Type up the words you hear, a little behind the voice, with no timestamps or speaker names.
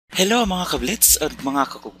Hello mga kablits at mga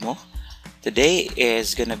kakugmo. Today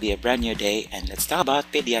is gonna be a brand new day and let's talk about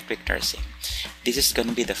pediatric nursing. This is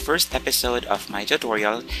gonna be the first episode of my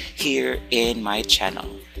tutorial here in my channel.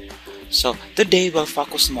 So today we'll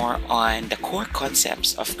focus more on the core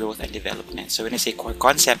concepts of growth and development. So when I say core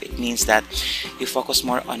concept, it means that you focus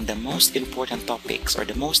more on the most important topics or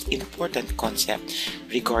the most important concept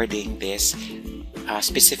regarding this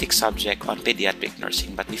specific subject on pediatric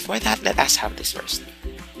nursing. But before that, let us have this first.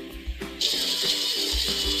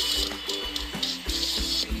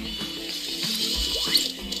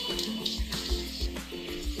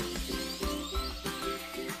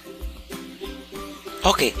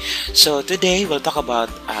 Okay, so today we'll talk about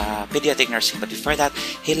pediatric nursing, but before that,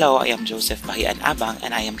 hello, I am Joseph Abang,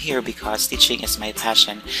 and I am here because teaching is my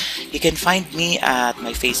passion. You can find me at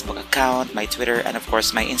my Facebook account, my Twitter, and of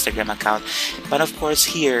course my Instagram account, but of course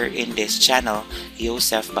here in this channel,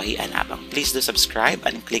 Joseph Abang. Please do subscribe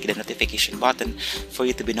and click the notification button for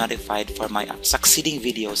you to be notified for my succeeding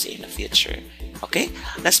videos in the future. Okay,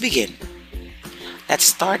 let's begin. Let's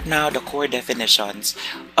start now the core definitions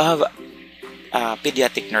of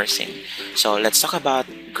pediatric nursing. So let's talk about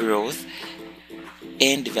growth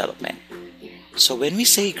and development. So when we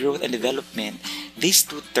say growth and development, these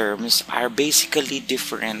two terms are basically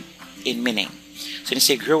different in meaning. So when you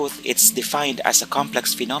say growth, it's defined as a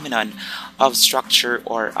complex phenomenon of structure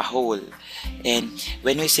or a whole. And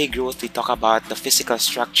when we say growth, we talk about the physical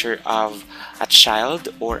structure of a child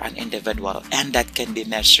or an individual, and that can be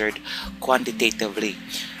measured quantitatively.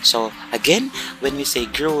 So again, when we say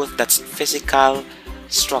growth, that's physical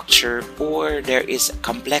structure, or there is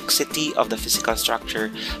complexity of the physical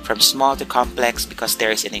structure from small to complex because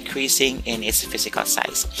there is an increasing in its physical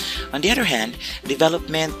size. On the other hand,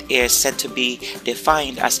 development is said to be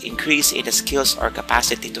defined as increase in the skills or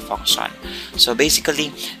capacity to function. So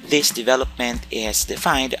basically, this development is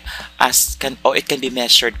defined as it can be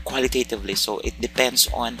measured qualitatively. So it depends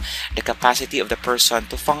on the capacity of the person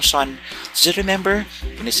to function. So just remember,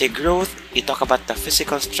 when you say growth, you talk about the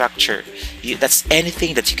physical structure. That's anything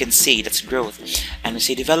that you can see, that's growth. And we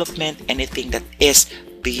say development, anything that is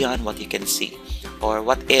beyond what you can see, or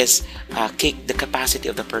what is the capacity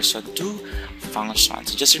of the person to function.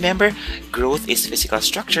 So just remember, growth is physical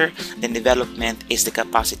structure, then development is the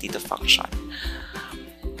capacity to function.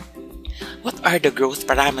 What are the growth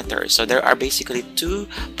parameters? So there are basically two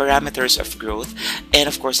parameters of growth, and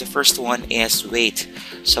of course the first one is weight.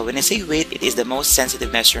 So when I say weight, it is the most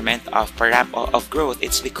sensitive measurement of growth.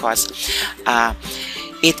 It's because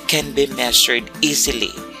it can be measured easily,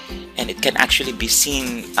 and it can actually be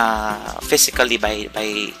seen physically by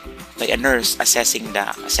a nurse assessing the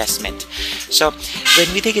assessment. So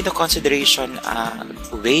when we take into consideration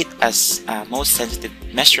weight as most sensitive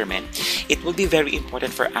measurement, it will be very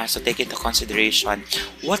important for us to take into consideration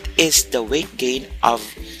what is the weight gain of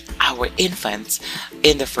our infants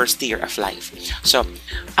in the first year of life. So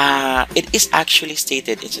it is actually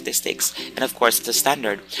stated in statistics, and of course the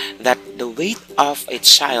standard, that the weight of a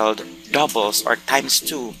child doubles or times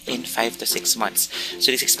 2 in 5 to 6 months.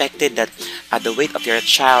 So it's expected that the weight of your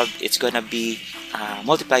child is gonna be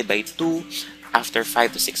multiplied by 2 after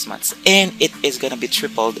 5 to 6 months, and it is gonna be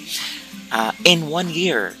tripled in 1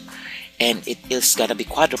 year, and it is gonna be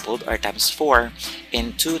quadrupled or times 4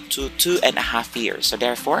 in 2 to 2.5 years. So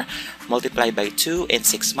therefore, multiplied by 2 in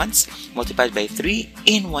 6 months, multiplied by 3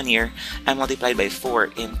 in 1 year, and multiplied by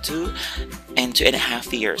 4 in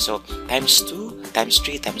 2.5 years. So times 2, times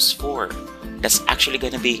 3, times 4. That's actually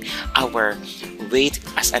gonna be our weight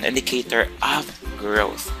as an indicator of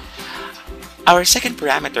growth. Our second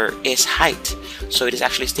parameter is height. So it is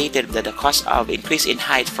actually stated that the cause of increase in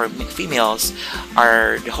height for females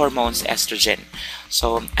are the hormones estrogen.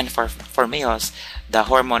 So, and for males, the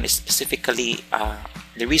hormone is specifically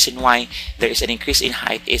the reason why there is an increase in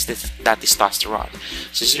height is that testosterone.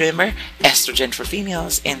 So just remember, estrogen for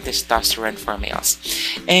females and testosterone for males.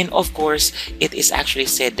 And of course, it is actually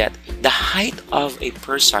said that the height of a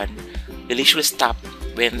person will usually stop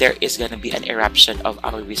when there is going to be an eruption of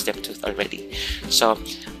our wisdom tooth already. So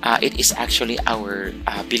it is actually our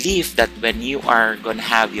belief that when you are going to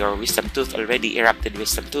have your wisdom tooth already, erupted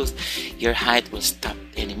wisdom tooth, your height will stop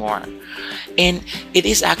anymore. And it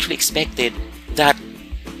is actually expected that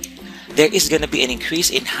there is going to be an increase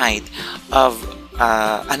in height of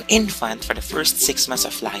an infant for the first 6 months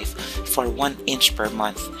of life for 1 inch per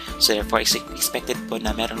month. So therefore, expected po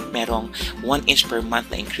na merong 1 inch per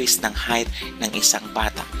month na increase ng height ng isang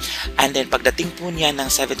bata. And then pagdating po niya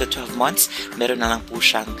ng 7 to 12 months, meron na lang po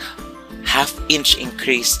siyang half inch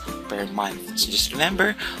increase per month. So just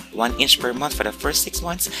remember, 1 inch per month for the first 6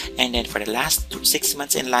 months, and then for the last 6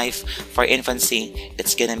 months in life for infancy,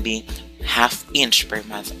 it's gonna be ½ inch per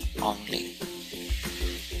month only.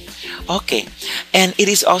 Okay, and it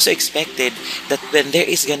is also expected that when there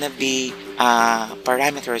is gonna be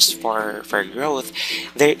parameters for growth,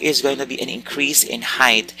 there is going to be an increase in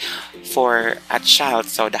height for a child.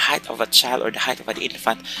 So the height of a child or the height of an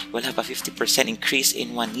infant will have a 50% increase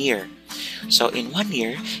in 1 year. So in 1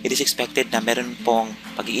 year, it is expected na meron pong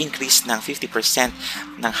pag-i-increase ng 50%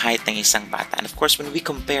 ng height ng isang bata. And of course, when we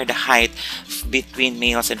compare the height between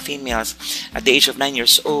males and females, at the age of 9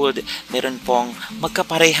 years old, meron pong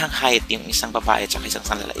magkaparehang height yung isang babae at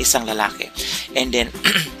isang lalaki. And then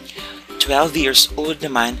 12 years old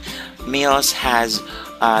naman, males has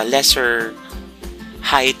lesser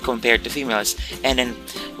height compared to females. And then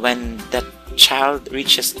when that child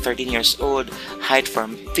reaches 13 years old, height for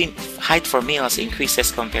males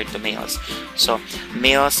increases compared to males. So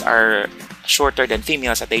males are shorter than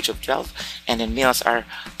females at the age of 12, and then males are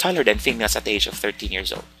taller than females at the age of 13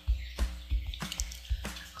 years old.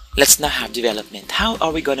 Let's now have development. How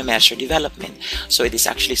are we going to measure development? So it is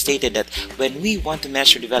actually stated that when we want to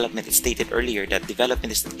measure development, it's stated earlier that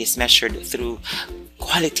development is measured through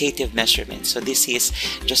qualitative measurement. So this is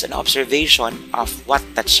just an observation of what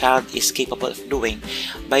the child is capable of doing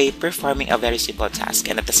by performing a very simple task.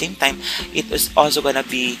 And at the same time, it is also going to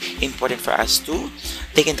be important for us to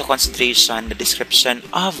take into consideration the description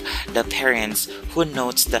of the parents who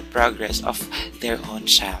notes the progress of their own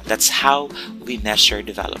child. That's how we measure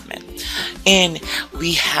development. And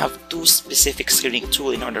we have 2 specific screening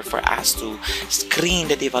tools in order for us to screen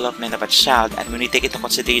the development of a child. And when we take into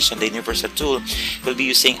consideration the universal tool, we'll be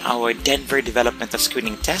using our Denver developmental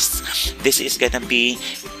screening tests. This is going to be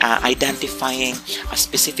identifying a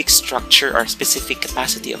specific structure or specific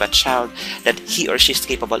capacity of a child that he or she is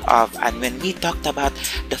capable of. And when we talked about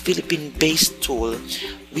the Philippine-based tool,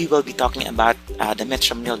 we will be talking about the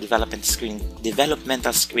Metrominal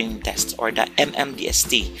Developmental Screening Test, or the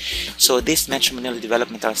MMDST. So this Metrominal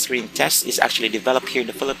Developmental Screening Test is actually developed here in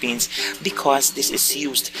the Philippines because this is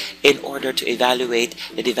used in order to evaluate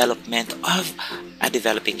the development of a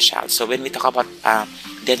developing child. So when we talk about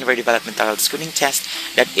Denver Developmental Screening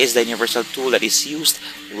Test, that is the universal tool that is used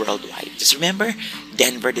worldwide. Just remember,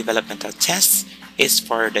 Denver Developmental Tests is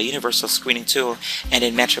for the universal screening tool, and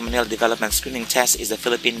then Metrominal Development Screening Test is the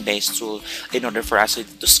Philippine-based tool in order for us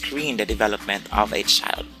to screen the development of a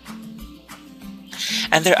child.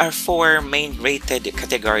 And there are 4 main rated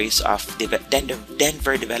categories of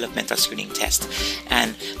Denver Developmental Screening Test.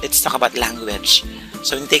 And let's talk about language.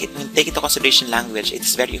 So when you take into consideration language, it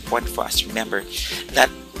is very important for us to remember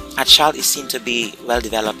that a child is seen to be well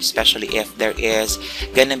developed, especially if there is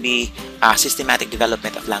gonna be a systematic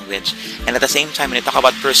development of language. And at the same time, when you talk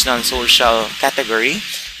about personal and social category,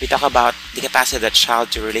 we talk about the capacity of the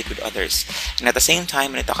child to relate with others. And at the same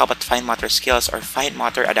time, when you talk about fine motor skills or fine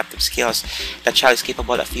motor adaptive skills, the child is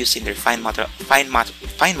capable of using their fine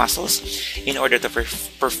muscles in order to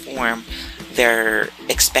perform their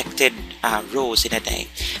expected roles in a day.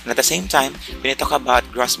 And at the same time, when you talk about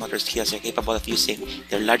gross motor skills, they're capable of using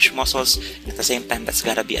their large muscles. And at the same time, that's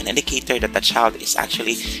gotta be an indicator that the child is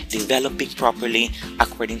actually developing properly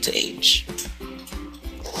according to age.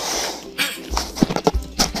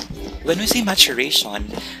 When we say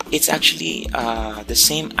maturation, it's actually the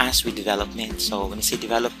same as with development. So when we say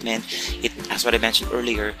development, as what I mentioned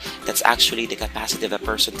earlier, that's actually the capacity of a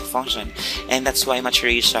person to function. And that's why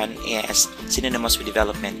maturation is synonymous with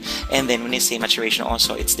development. And then when we say maturation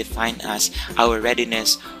also, it's defined as our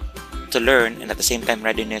readiness to learn, and at the same time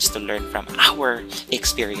readiness to learn from our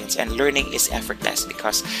experience. And learning is effortless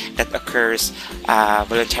because that occurs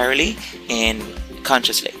voluntarily and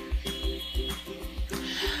consciously.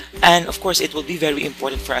 And of course, it will be very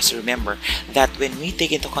important for us to remember that when we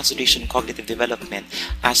take into consideration cognitive development,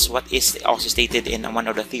 as what is also stated in one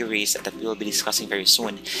of the theories that we will be discussing very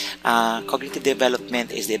soon, cognitive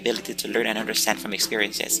development is the ability to learn and understand from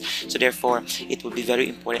experiences. So therefore, it will be very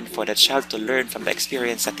important for the child to learn from the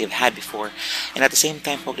experience that they've had before. And at the same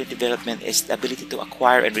time, cognitive development is the ability to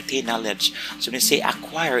acquire and retain knowledge. So when you say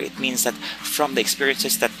acquire, it means that from the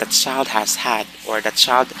experiences that the child has had or the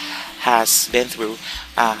child has been through,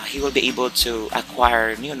 he will be able to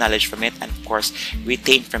acquire new knowledge from it, and of course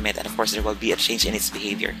retain from it, and of course there will be a change in its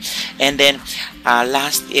behavior. And then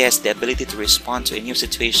last is the ability to respond to a new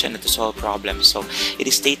situation and to solve problems. So it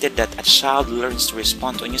is stated that a child learns to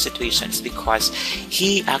respond to a new situations because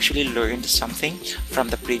he actually learned something from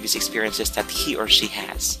the previous experiences that he or she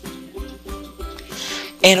has.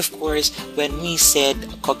 And of course, when we said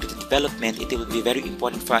cognitive development, it will be very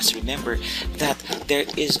important for us to remember that there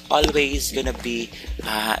is always gonna be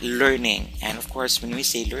learning. And of course, when we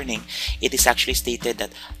say learning, it is actually stated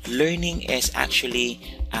that learning is actually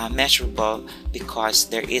measurable because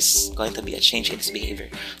there is going to be a change in its behavior.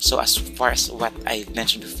 So as far as what I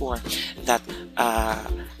mentioned before, that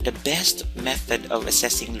the best method of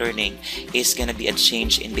assessing learning is going to be a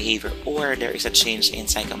change in behavior, or there is a change in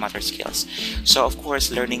psychomotor skills. So of course,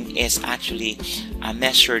 learning is actually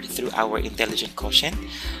measured through our intelligence quotient.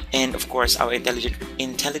 And of course, our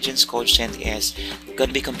intelligence quotient is going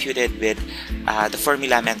to be computed with the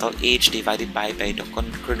formula mental age divided by the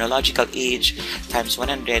chronological age times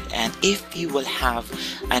 100. And if you will have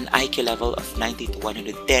an IQ level of 90 to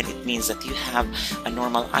 110, it means that you have a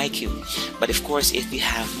normal IQ. But of course, if you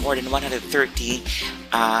have more than 130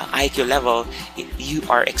 IQ level, you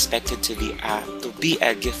are expected to be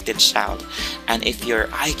a gifted child. And if your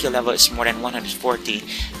IQ level is more than 140,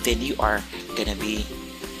 then you are gonna be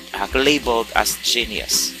labeled as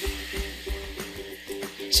genius.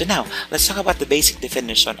 So now, let's talk about the basic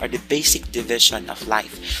definition or the basic division of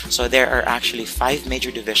life. So there are actually 5 major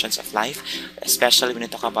divisions of life, especially when you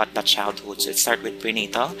talk about the childhood. So it starts with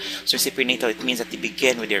prenatal. So when you say prenatal, it means that you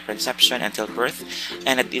begin with your conception until birth,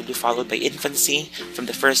 and it will be followed by infancy from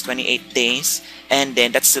the first 28 days, and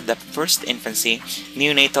then that's the first infancy,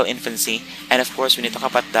 neonatal infancy, and of course when you talk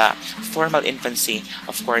about the formal infancy,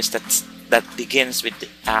 of course that begins with the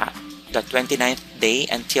 29th day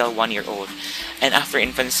until 1 year old. And after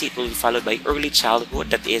infancy, it will be followed by early childhood,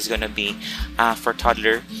 that is going to be for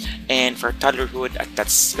toddler. And for toddlerhood,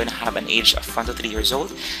 that's going to have an age of 1 to 3 years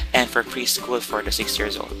old. And for preschool, 4 to 6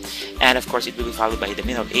 years old. And of course, it will be followed by the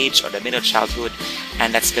middle age or the middle childhood,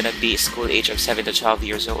 and that's going to be school age of 7 to 12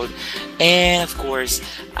 years old. And of course,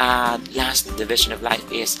 last division of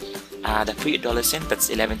life is the pre-adolescent, that's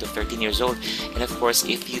 11 to 13 years old. And of course,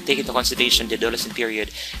 if you take into consideration the adolescent period,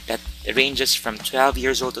 that ranges from 12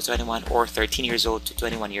 years old to 21, or 13 years old to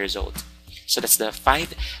 21 years old. So that's the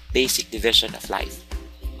 5 basic division of life.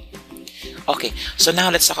 Okay, so now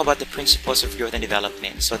let's talk about the principles of growth and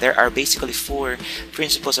development. So there are basically 4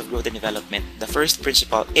 principles of growth and development. The first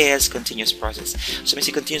principle is continuous process. So when you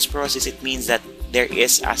say continuous process, it means that there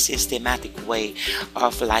is a systematic way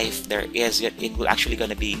of life. It will actually going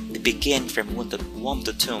to be begin from womb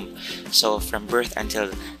to tomb, so from birth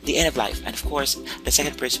until the end of life. And of course, the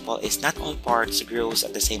second principle is not all parts grows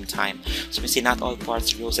at the same time. So when we say not all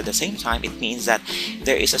parts grows at the same time, it means that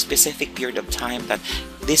there is a specific period of time that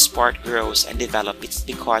this part grows and develops. It's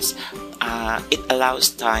because it allows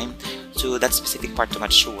time to that specific part to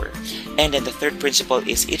mature. And then the third principle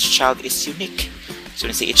is each child is unique. So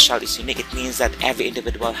when we say each child is unique, it means that every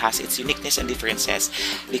individual has its uniqueness and differences,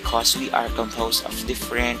 because we are composed of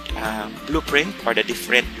different blueprint, or the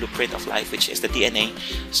different blueprint of life, which is the DNA.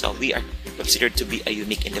 So we are considered to be a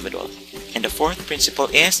unique individual. And the fourth principle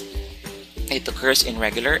is it occurs in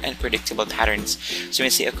regular and predictable patterns. So when we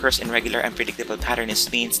say occurs in regular and predictable patterns,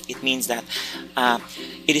 it means that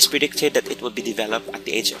it is predicted that it will be developed at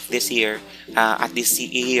the age of this year. At this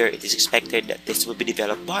year, it is expected that this will be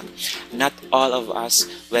developed, but not all of us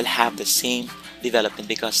will have the same development,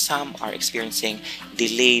 because some are experiencing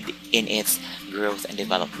delayed in its growth and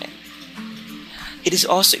development. It is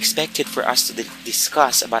also expected for us to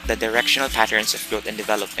discuss about the directional patterns of growth and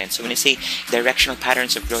development. So when you say directional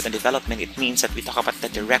patterns of growth and development, it means that we talk about the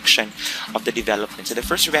direction of the development. So the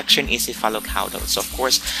first direction is cephalocaudal. So of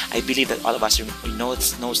course, I believe that all of us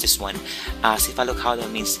knows this one.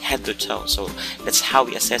 Cephalocaudal means head to toe. So that's how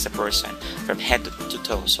we assess a person, from head to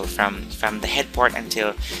toe. So from the head part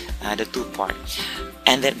until the toe part.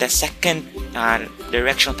 And then the second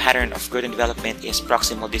directional pattern of growth and development is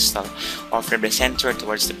proximal distal, or from the center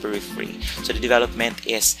towards the periphery. So the development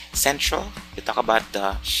is central. We talk about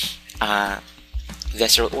the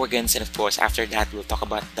visceral organs, and of course after that we'll talk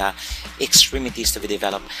about the extremities to be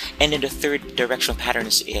developed. And then the third directional pattern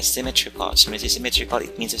is symmetrical. So when it's symmetrical,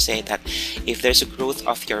 it means to say that if there's a growth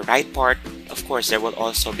of your right part, of course there will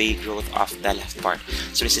also be growth of the left part.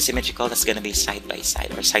 So this is symmetrical, that's going to be side by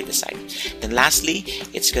side or side to side. Then lastly,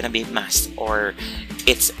 it's going to be masked, or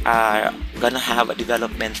it's going to have a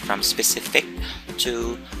development from specific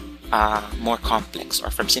to more complex,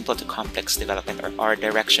 or from simple to complex development, or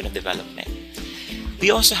direction of development. We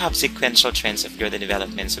also have sequential trends of growth and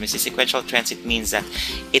development. So when we say sequential trends, it means that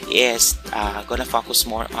it is going to focus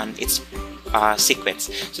more on its sequence.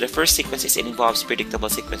 So the first sequence is it involves predictable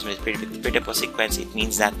sequence. With predictable sequence, it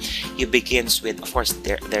means that you begins with, of course,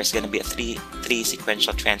 there's going to be a three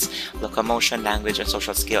sequential trends: locomotion, language, and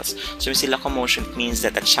social skills. So when we say locomotion, it means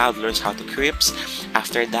that the child learns how to creep.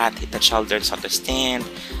 After that, the child learns how to stand,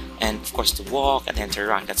 and of course to walk and then to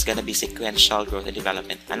run. That's going to be sequential growth and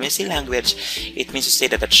development. And when we say language, it means to say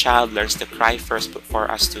that the child learns to cry first for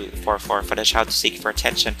the child to seek for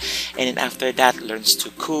attention, and then after that learns to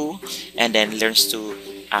coo, and then learns to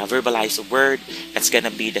verbalize a word. That's going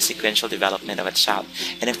to be the sequential development of a child.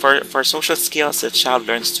 And then for social skills, the child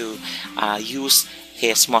learns to use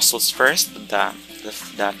his muscles first, the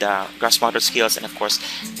gross motor skills, and of course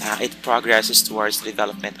it progresses towards the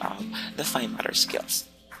development of the fine motor skills.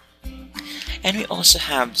 And we also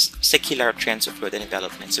have secular trends of growth and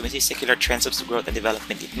development. So when we say secular trends of growth and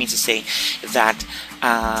development, it means to say that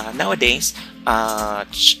nowadays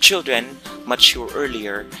children mature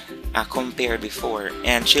earlier compared before,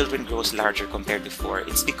 and children grows larger compared before.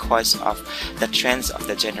 It's because of the trends of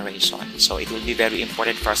the generation. So it will be very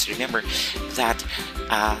important for us to remember that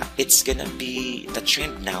it's gonna be the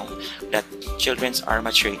trend now that children are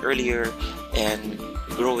maturing earlier and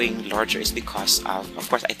growing larger is because of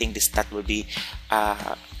course, I think that will be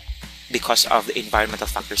because of the environmental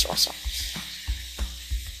factors also.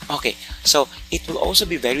 Okay, so it will also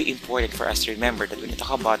be very important for us to remember that when we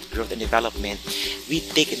talk about growth and development, we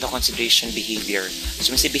take into consideration behavior.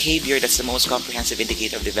 So when we say behavior, that's the most comprehensive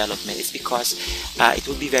indicator of development. It's because it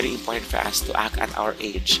will be very important for us to act at our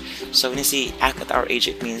age. So when you say act at our age,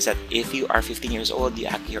 it means that if you are 15 years old, you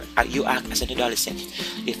act as an adolescent.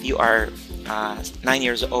 If you are 9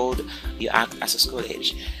 years old, you act as a school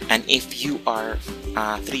age. And if you are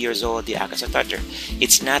 3 years old, you act as a toddler.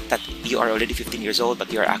 It's not that you are already 15 years old,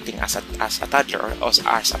 but you are acting as a toddler or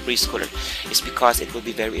as a preschooler. It's because it will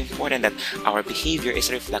be very important that our behavior is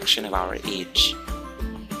a reflection of our age.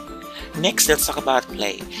 Next, let's talk about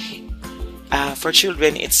play. For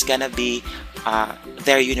children, it's gonna be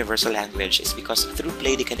their universal language. Is because through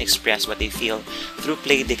play they can express what they feel. Through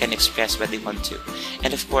play they can express what they want to.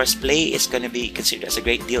 And of course, play is going to be considered as a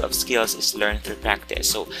great deal of skills is learned through practice.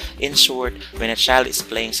 So in short, when a child is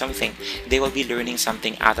playing something, they will be learning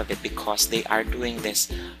something out of it because they are doing this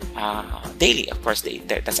daily. Of course,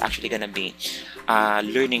 that's actually going to be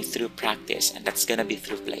learning through practice, and that's going to be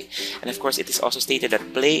through play. And of course, it is also stated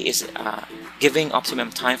that play is giving optimum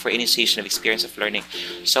time for initiation of experience of learning.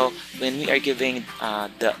 So when we are giving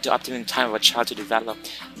the optimum time of a child to develop,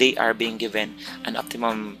 they are being given an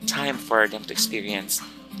optimum time for them to experience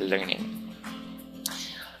learning.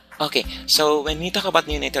 Okay, so when we talk about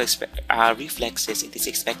neonatal reflexes, it is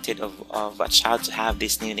expected of a child to have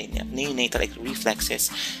these neonatal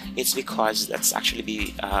reflexes. It's because that's actually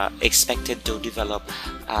be expected to develop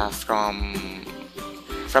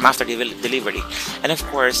from after delivery. And of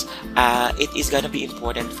course, it is going to be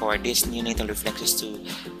important for these neonatal reflexes to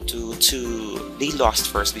be lost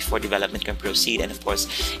first before development can proceed. And of course,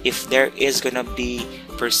 if there is going to be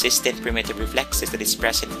persistent primitive reflexes that is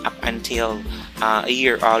present up until a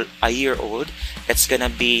year old, that's going to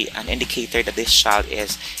be an indicator that this child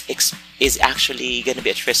is actually going to be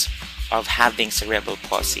at risk of having cerebral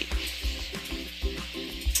palsy.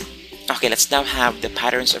 Okay, let's now have the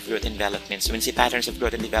patterns of growth and development. So when you say patterns of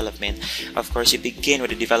growth and development, of course, you begin with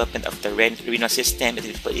the development of the renal system.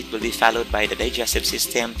 It will be followed by the digestive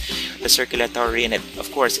system, the circulatory, and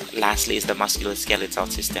of course, lastly is the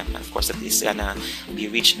musculoskeletal system. And of course, that is gonna be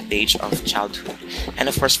reached at the age of childhood. And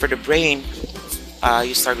of course, for the brain,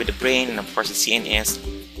 you start with the brain, and of course, the CNS.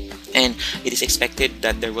 And it is expected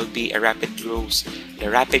that there will be a rapid growth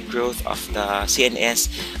of the CNS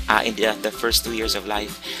in the first 2 years of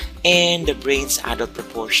life, and the brain's adult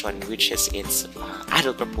proportion reaches its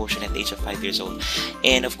adult proportion at the age of 5 years old.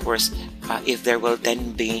 And of course, if there will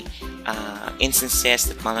then be instances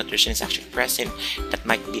that malnutrition is actually present, that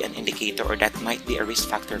might be an indicator, or that might be a risk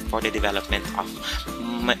factor for the development of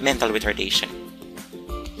mental retardation.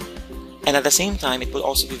 And at the same time, it will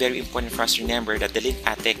also be very important for us to remember that the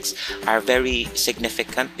lymphatics are very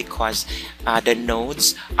significant because the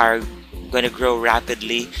nodes are going to grow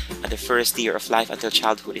rapidly at the first year of life until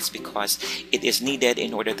childhood. Is because it is needed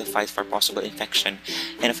in order to fight for possible infection,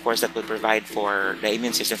 and of course that will provide for the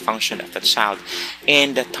immune system function of the child.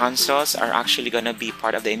 And the tonsils are actually going to be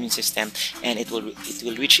part of the immune system, and it will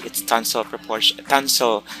reach its tonsil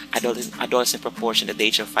adolescent proportion at the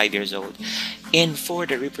age of 5 years old. And for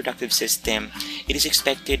the reproductive system, it is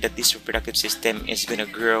expected that this reproductive system is going to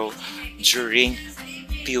grow during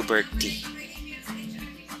puberty.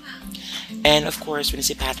 And of course, when you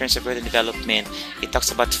say patterns of growth and development, it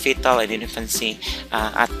talks about fetal and infancy.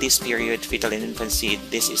 At this period, fetal and infancy,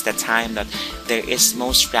 this is the time that there is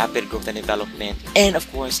most rapid growth and development. And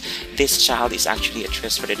of course, this child is actually at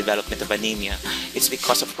risk for the development of anemia. It's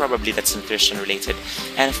because of probably that's nutrition related.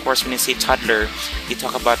 And of course, when you say toddler, you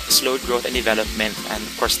talk about slow growth and development. And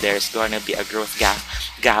of course, there's going to be a growth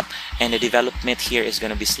gap, and the development here is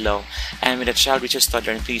going to be slow. And when the child reaches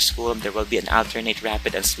toddler and preschool, there will be an alternate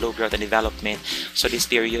rapid and slow growth and development. So this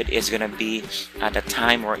period is going to be the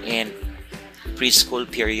time we're in. Preschool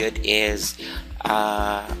period is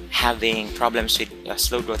having problems with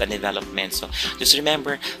slow growth and development. So just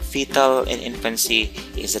remember, fetal and infancy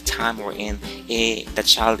is the time we're in the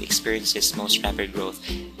child experiences most rapid growth.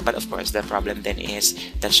 But of course, the problem then is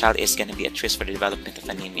the child is going to be at risk for the development of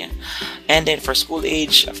anemia. And then for school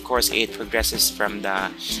age, of course, it progresses from the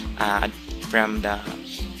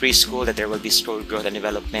preschool that there will be slow growth and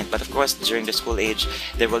development, but of course during the school age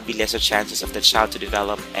there will be lesser chances of the child to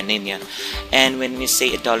develop anemia. And when we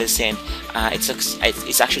say adolescent,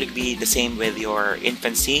 it's actually be the same with your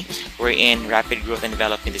infancy, wherein rapid growth and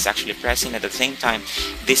development is actually present. At the same time,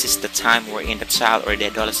 this is the time wherein the child or the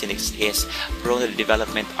adolescent is prone to the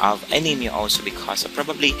development of anemia also, because of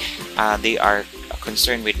probably they are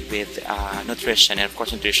concerned with nutrition, and of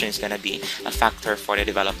course nutrition is going to be a factor for the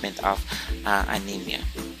development of anemia.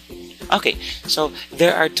 Okay, so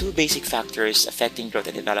there are two basic factors affecting growth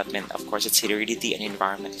and development. Of course, it's heredity and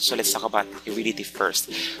environment. So let's talk about heredity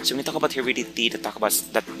first. So when we talk about heredity, that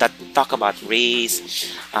talk about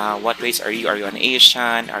race. What race are you? Are you an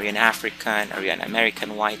Asian? Are you an African? Are you an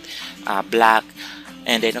American, white, black?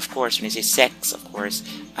 And then of course, when you say sex, of course,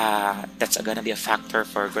 that's going to be a factor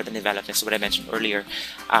for growth and development. So what I mentioned earlier,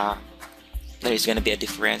 there is going to be a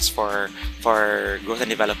difference for growth and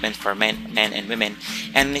development for men and women.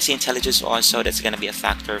 And when you say intelligence also, that's going to be a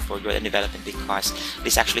factor for growth and development, because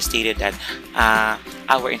this actually stated that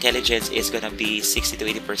our intelligence is going to be 60 to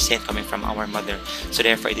 80% coming from our mother. So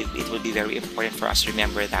therefore, it will be very important for us to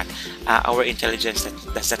remember that our intelligence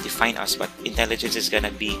does not define us, but intelligence is going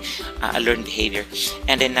to be a learned behavior.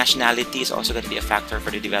 And then nationality is also going to be a factor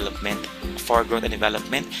for the development, for growth and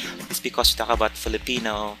development. It's because we talk about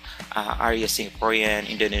Filipino, are you Singaporean,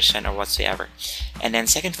 Indonesian, or whatsoever. And then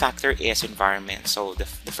second factor is environment. So the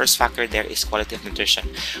first factor there is quality of nutrition.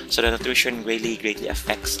 So the nutrition really greatly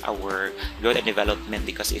affects our growth and development,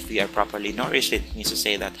 because if we are properly nourished, it means to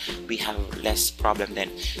say that we have less problem than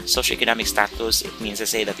socioeconomic status. It means to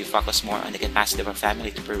say that we focus more on the capacity of our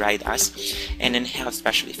family to provide us, and in health,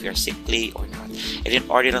 especially if you're sickly or not. And in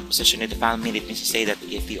ordinal position in the family, it means to say that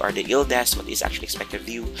if you are the eldest, what is actually expected of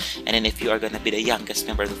you, and then if you are going to be the youngest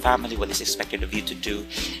member of the family, what is expected of you to do,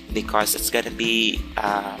 because it's going to be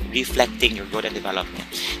reflecting your growth and development.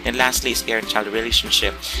 And lastly is parent-child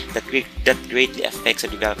relationship that greatly affects the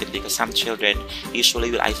development, because some children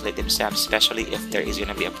usually will isolate themselves, especially if there is going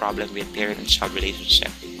to be a problem with parent and child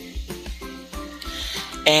relationship.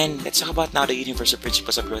 And let's talk about now the universal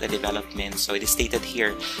principles of growth and development. So it is stated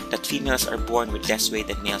here that females are born with less weight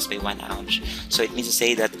than males by 1 ounce. So it means to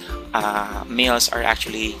say that males are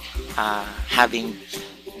actually having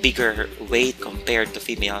bigger weight compared to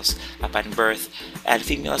females upon birth, and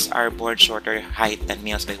females are born shorter height than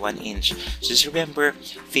males by 1 inch. So just remember,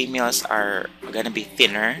 females are gonna be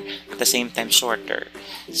thinner, at the same time shorter.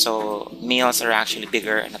 So males are actually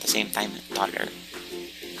bigger and at the same time taller.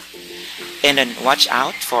 And then watch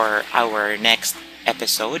out for our next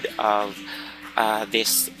episode of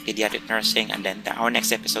this pediatric nursing, and then our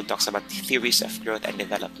next episode talks about the theories of growth and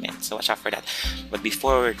development. So watch out for that. But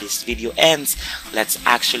before this video ends, let's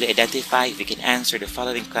actually identify if we can answer the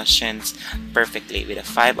following questions perfectly with a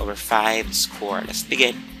 5/5 score. Let's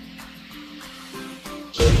begin.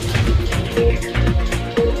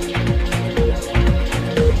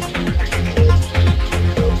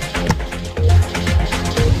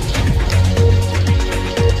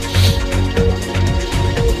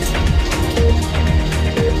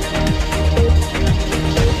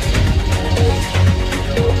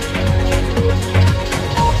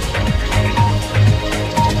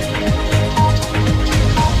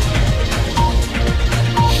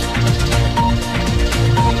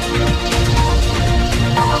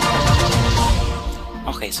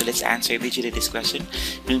 So let's answer immediately this question.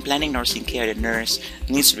 When planning nursing care, the nurse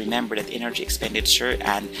needs to remember that energy expenditure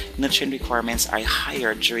and nutrient requirements are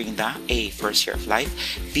higher during the A, first year of life,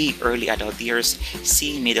 B, early adult years,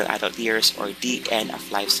 C, middle adult years, or D, end of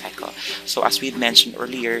life cycle. So as we mentioned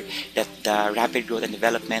earlier, that the rapid growth and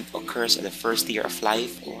development occurs in the first year of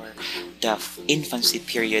life, or the infancy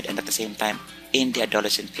period and at the same time in the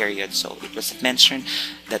adolescent period. So it was mentioned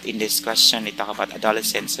that in this question it talk about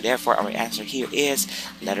adolescence. So therefore our answer here is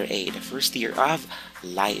letter A, the first year of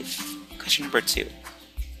life. Question number 2.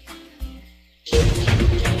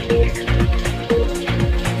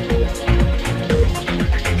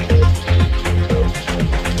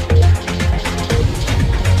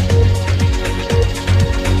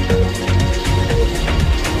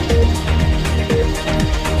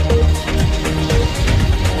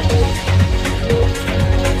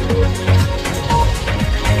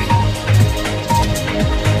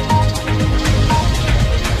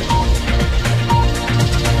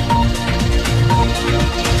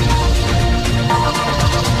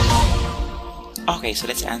 Okay, so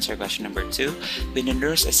let's answer question number 2. When the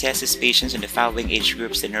nurse assesses patients in the following age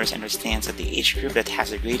groups, the nurse understands that the age group that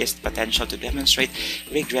has the greatest potential to demonstrate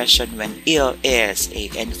regression when ill is A.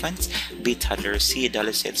 Infants, B. Toddlers, C.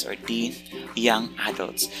 Adolescents, or D. Young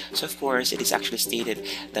adults. So of course, it is actually stated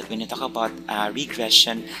that when you talk about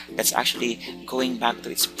regression, that's actually going back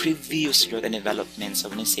to its previous growth and development. So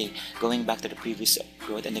when you say going back to the previous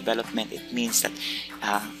growth and development, it means that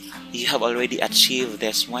you have already achieved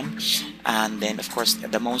this one. And then of course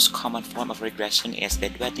the most common form of regression is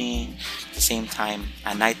bedwetting, at the same time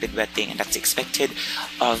night bedwetting, and that's expected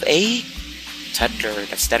of a toddler.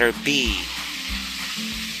 That's letter B.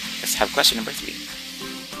 Let's have question number 3.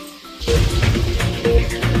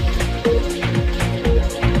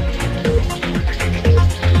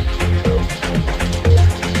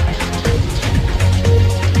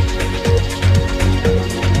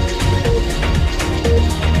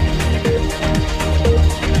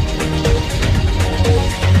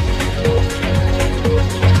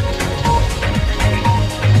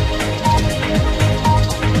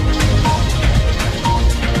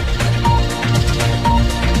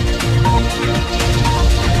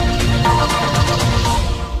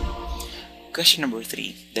 Question number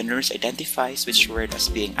 3. The nurse identifies which word as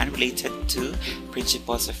being unrelated to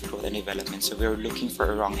principles of growth and development. So we're looking for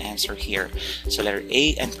a wrong answer here. So letter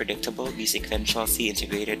A, unpredictable, B, sequential, C,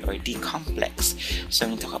 integrated, or D, complex. So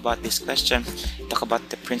when we talk about this question, talk about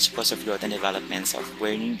the principles of growth and development. So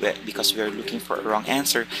because we're looking for a wrong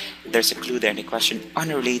answer, there's a clue there in the question,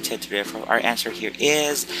 unrelated. Therefore, our answer here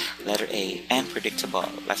is letter A, unpredictable.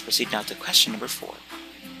 Let's proceed now to question number 4.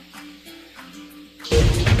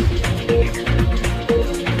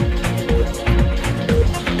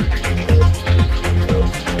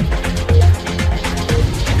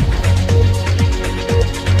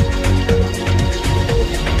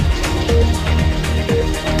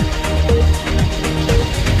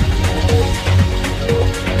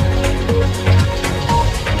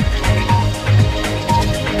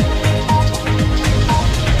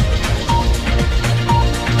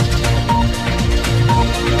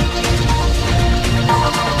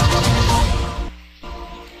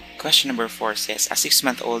 Question number 4 says, a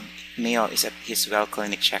 6-month-old male is at his well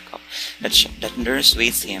clinic checkup. That nurse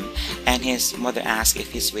weighs him, and his mother asks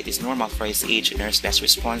if his weight is normal for his age. The nurse's best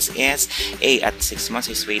response is A. At 6 months,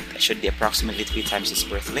 his weight should be approximately 3 times his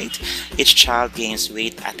birth weight. Each child gains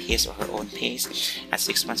weight at his or her own pace. At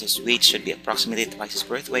 6 months, his weight should be approximately twice his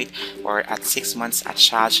birth weight, or at 6 months, a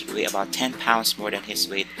child should weigh about 10 pounds more than his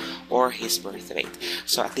weight or his birth weight.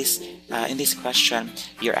 So at this in this question,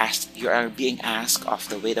 you are being asked of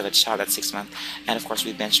the weight of a child at 6 months, and of course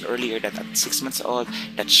we mentioned earlier that at 6 months old,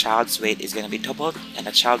 the child's weight is going to be doubled, and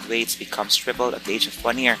the child weight becomes tripled at the age of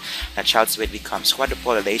 1 year. The child's weight becomes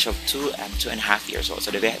quadrupled at the age of 2 and 2.5 years old.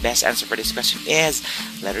 So the best answer for this question is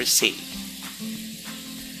letter C.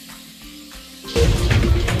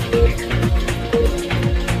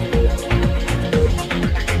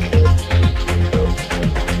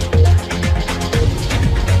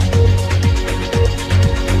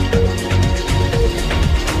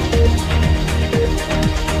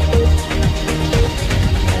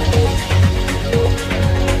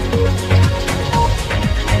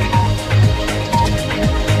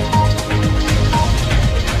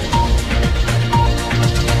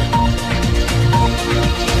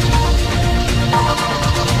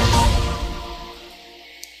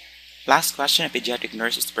 Last question, a pediatric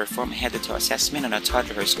nurse is to perform a head-to-toe assessment on a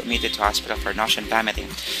toddler who is committed to hospital for nausea and vomiting.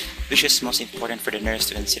 Which is most important for the nurse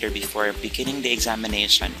to consider before beginning the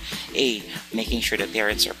examination? A. Making sure the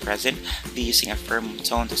parents are present. B. Using a firm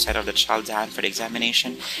tone to settle the child down for the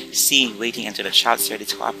examination. C. Waiting until the child is ready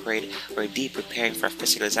to cooperate. Or D. Preparing for a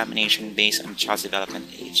physical examination based on the child's development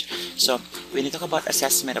age. So, when you talk about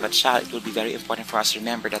assessment of a child, it will be very important for us to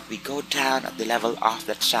remember that we go down at the level of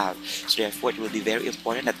the child. So therefore, it will be very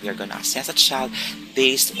important that we are going to assess a child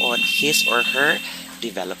based on his or her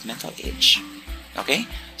developmental age. Okay,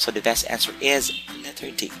 so the best answer is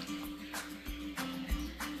letter D.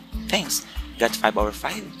 Thanks. Got 5 over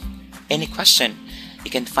 5. Any question?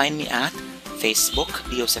 You can find me at Facebook,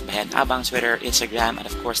 Joseph and Abang, Twitter, Instagram, and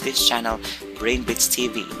of course this channel, Brain Blitz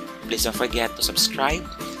TV. Please don't forget to subscribe,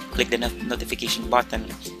 click the notification button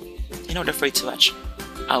in order for you to watch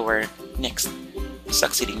our next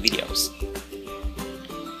succeeding videos.